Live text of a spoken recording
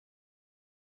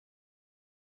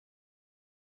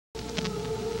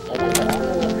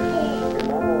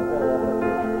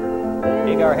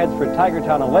Agar heads for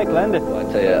Tigertown and Lakeland. Well,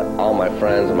 I tell you, all my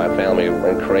friends and my family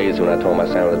went crazy when I told them I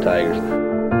signed with the Tigers.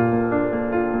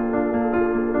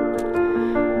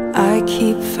 I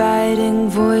keep fighting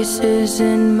voices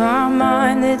in my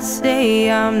mind that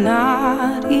say I'm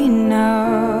not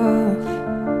enough.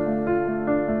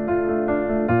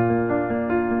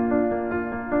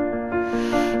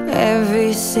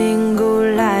 Every single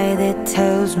lie that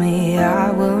tells me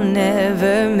I will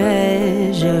never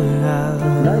measure up.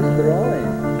 Nice drawing.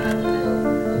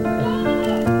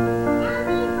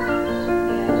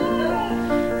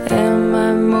 Am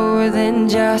I more than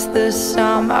just the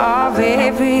sum of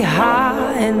every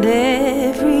high and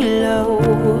every low?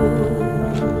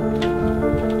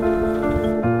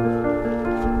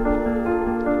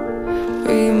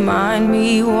 Remind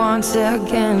me once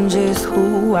again just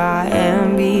who I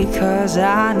am, because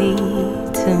I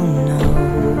need to know.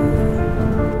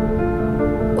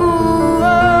 Ooh,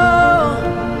 oh,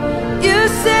 you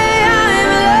say I'm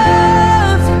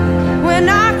loved when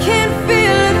I can't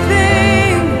feel a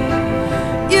thing.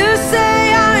 You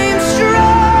say I'm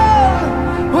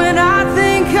strong when I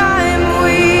think I'm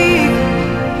weak.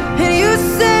 And you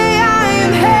say I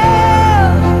am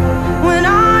held when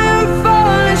I am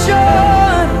falling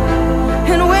short.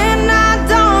 And when I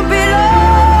don't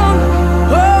belong,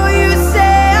 oh, you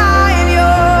say I am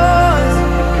yours.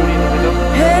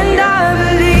 And I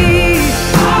believe,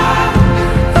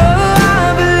 oh, I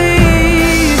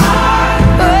believe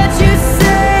what you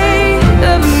say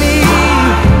of me.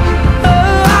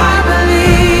 Oh, I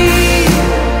believe.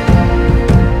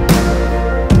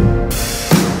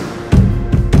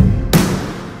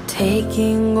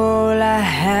 Taking all I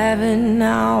have and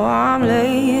now I'm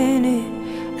laying it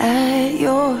at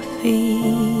your feet.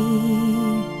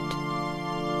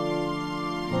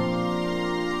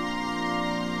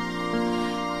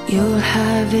 You'll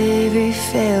have every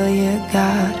failure,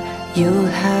 God.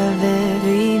 You'll have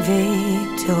every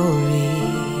victory.